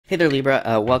Hey there,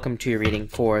 Libra. Welcome to your reading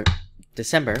for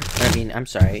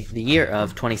the year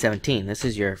of 2017. This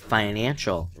is your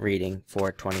financial reading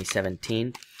for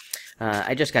 2017.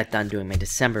 I just got done doing my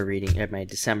December reading, my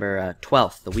December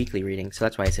 12th, the weekly reading, so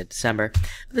that's why I said December.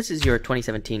 But this is your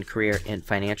 2017 career and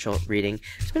financial reading.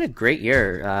 It's been a great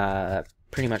year,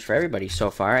 pretty much for everybody so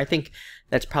far. I think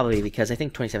that's probably because I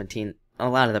think 2017, a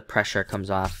lot of the pressure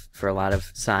comes off for a lot of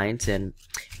signs, and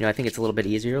I think it's a little bit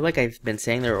easier. Like I've been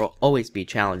saying, there will always be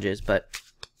challenges, but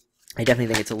I definitely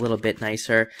think it's a little bit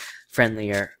nicer,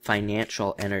 friendlier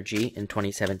financial energy in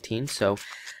 2017. So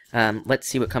let's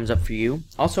see what comes up for you.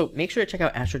 Also, make sure to check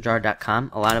out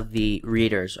astrojar.com. A lot of the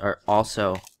readers are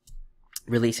also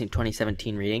releasing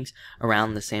 2017 readings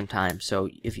around the same time. So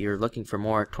if you're looking for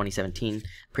more 2017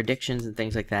 predictions and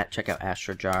things like that, check out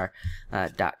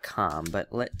astrojar.com. But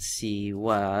let's see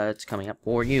what's coming up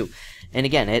for you. And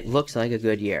again, it looks like a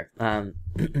good year.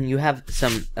 You have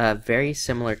some very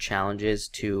similar challenges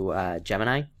to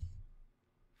Gemini,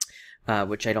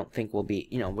 which I don't think will be,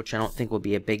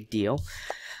 a big deal.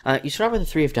 You start off with the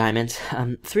Three of Diamonds.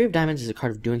 Three of Diamonds is a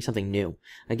card of doing something new.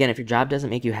 Again, if your job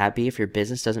doesn't make you happy, if your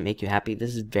business doesn't make you happy,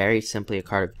 this is very simply a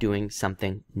card of doing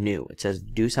something new. It says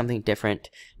do something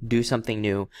different, do something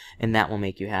new, and that will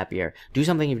make you happier. Do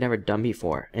something you've never done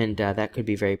before, and that could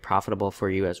be very profitable for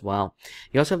you as well.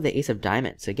 You also have the Ace of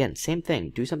Diamonds. Again, same thing.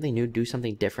 Do something new, do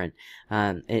something different.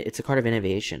 It's a card of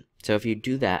innovation. So if you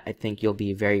do that, I think you'll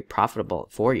be very profitable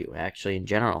for you, actually, in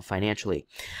general, financially.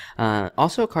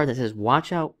 Also a card that says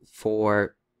watch out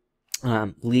for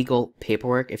legal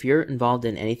paperwork. If you're involved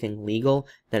in anything legal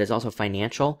that is also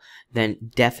financial,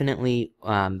 then definitely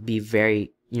be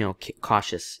very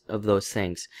cautious of those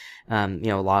things,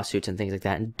 lawsuits and things like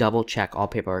that, and double check all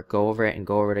paperwork. Go over it and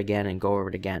go over it again and go over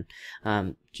it again.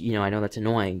 I know that's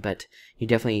annoying, but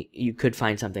you could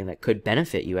find something that could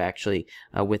benefit you actually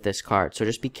with this card. So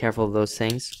just be careful of those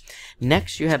things.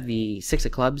 Next, you have the Six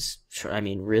of Clubs.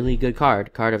 Really good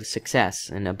card of success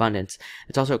and abundance.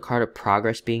 It's also a card of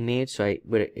progress being made. So I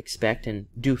would expect and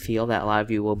do feel that a lot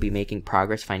of you will be making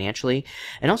progress financially,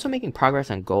 and also making progress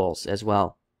on goals as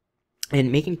well.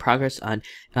 And making progress on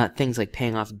things like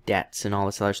paying off debts and all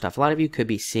this other stuff. A lot of you could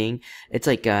be seeing, it's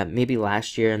like maybe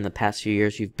last year and the past few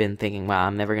years you've been thinking, wow,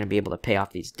 I'm never going to be able to pay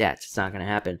off these debts. It's not going to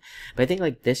happen. But I think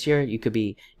like this year you could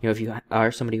be, if you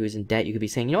are somebody who's in debt, you could be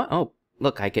saying, oh,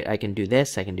 look, I can do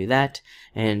this, I can do that,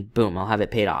 and boom, I'll have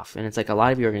it paid off. And it's like a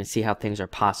lot of you are going to see how things are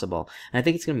possible. And I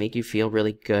think it's going to make you feel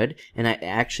really good. And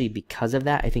actually, because of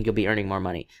that, I think you'll be earning more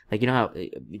money. Like, how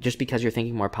just because you're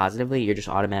thinking more positively, you're just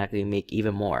automatically make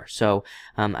even more. So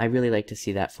I really like to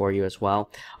see that for you as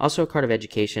well. Also, a card of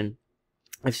education.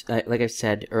 Like I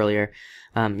said earlier,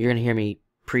 you're going to hear me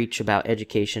preach about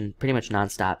education pretty much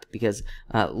nonstop, because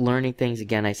learning things,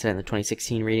 again, I said in the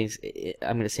 2016 readings,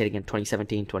 I'm going to say it again,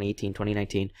 2017, 2018,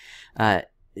 2019,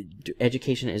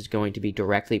 education is going to be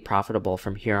directly profitable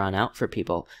from here on out for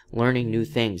people. Learning new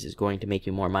things is going to make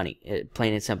you more money,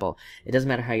 plain and simple. It doesn't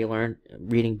matter how you learn,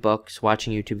 reading books,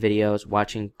 watching YouTube videos,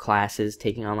 watching classes,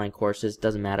 taking online courses,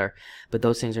 doesn't matter, but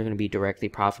those things are going to be directly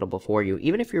profitable for you.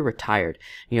 Even if you're retired,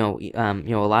 a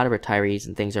lot of retirees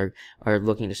and things are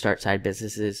looking to start side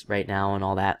businesses right now and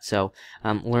all that, so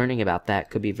learning about that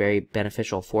could be very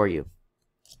beneficial for you.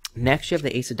 Next, you have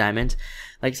the Ace of Diamonds.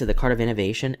 Like I said, the card of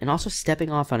innovation, and also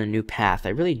stepping off on a new path. I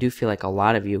really do feel like a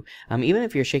lot of you, even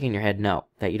if you're shaking your head no,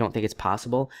 that you don't think it's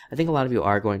possible, I think a lot of you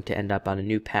are going to end up on a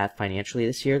new path financially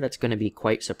this year. That's going to be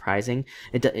quite surprising.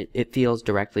 It feels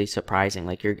directly surprising.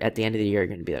 Like you're at the end of the year, you're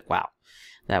going to be like, wow,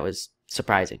 that was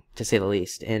surprising, to say the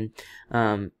least. And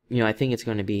I think it's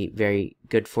going to be very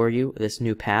good for you, this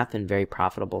new path, and very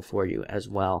profitable for you as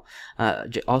well.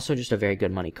 Also, just a very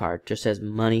good money card. Just says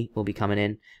money will be coming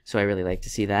in, so I really like to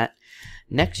see that.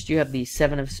 Next, you have the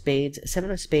Seven of Spades.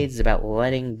 Seven of Spades is about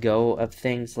letting go of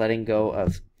things, letting go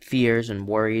of fears and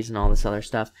worries and all this other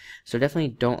stuff. So definitely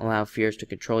don't allow fears to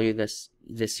control you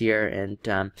this year, and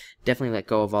definitely let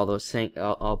go of all those things,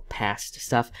 all past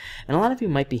stuff. And a lot of you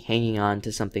might be hanging on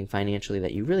to something financially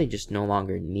that you really just no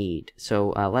longer need.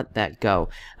 So let that go.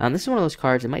 This is one of those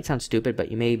cards, it might sound stupid,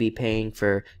 but you may be paying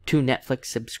for 2 Netflix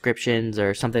subscriptions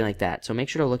or something like that. So make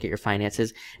sure to look at your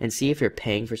finances and see if you're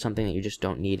paying for something that you just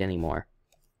don't need anymore.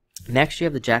 Next, you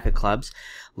have the Jack of Clubs.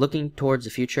 Looking towards the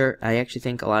future, I actually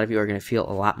think a lot of you are going to feel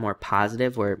a lot more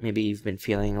positive, where maybe you've been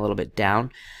feeling a little bit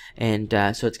down. And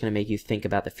so it's going to make you think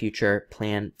about the future,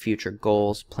 plan future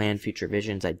goals, plan future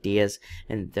visions, ideas,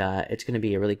 and it's going to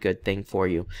be a really good thing for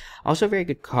you. Also a very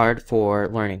good card for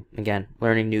learning. Again,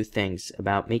 learning new things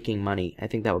about making money. I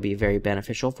think that will be very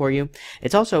beneficial for you.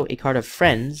 It's also a card of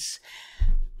friends.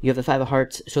 You have the Five of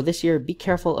Hearts. So this year, be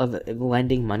careful of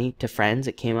lending money to friends.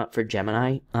 It came up for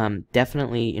Gemini.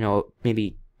 Definitely,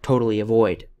 maybe totally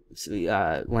avoid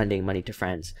lending money to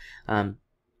friends,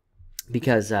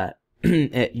 because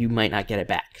you might not get it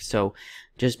back. So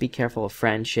just be careful of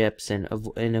friendships and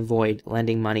avoid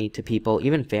lending money to people,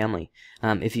 even family,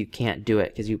 if you can't do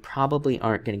it, because you probably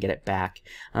aren't going to get it back.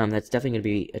 That's definitely going to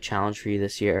be a challenge for you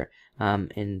this year,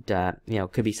 and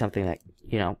could be something that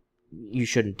you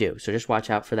shouldn't do. So just watch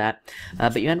out for that.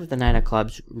 But you end with the Nine of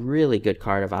Clubs. Really good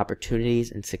card of opportunities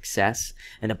and success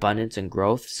and abundance and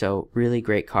growth. So really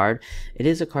great card. It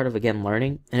is a card of, again,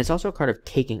 learning, and it's also a card of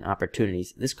taking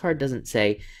opportunities. This card doesn't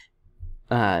say,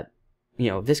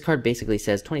 this card basically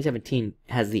says 2017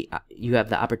 has you have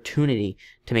the opportunity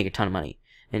to make a ton of money,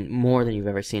 and more than you've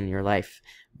ever seen in your life,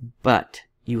 but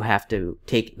you have to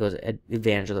take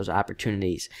advantage of those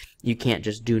opportunities. You can't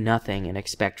just do nothing and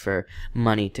expect for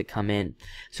money to come in.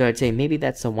 So I'd say maybe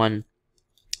that's the one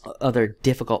other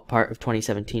difficult part of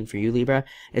 2017 for you, Libra,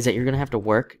 is that you're going to have to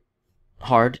work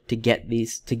hard to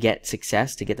get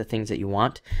success, to get the things that you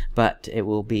want, but it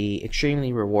will be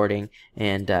extremely rewarding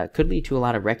and could lead to a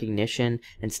lot of recognition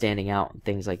and standing out and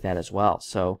things like that as well.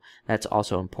 So that's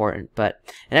also important. But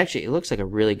it looks like a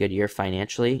really good year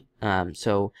financially.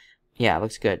 So yeah, it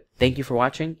looks good. Thank you for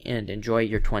watching, and enjoy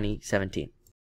your 2017.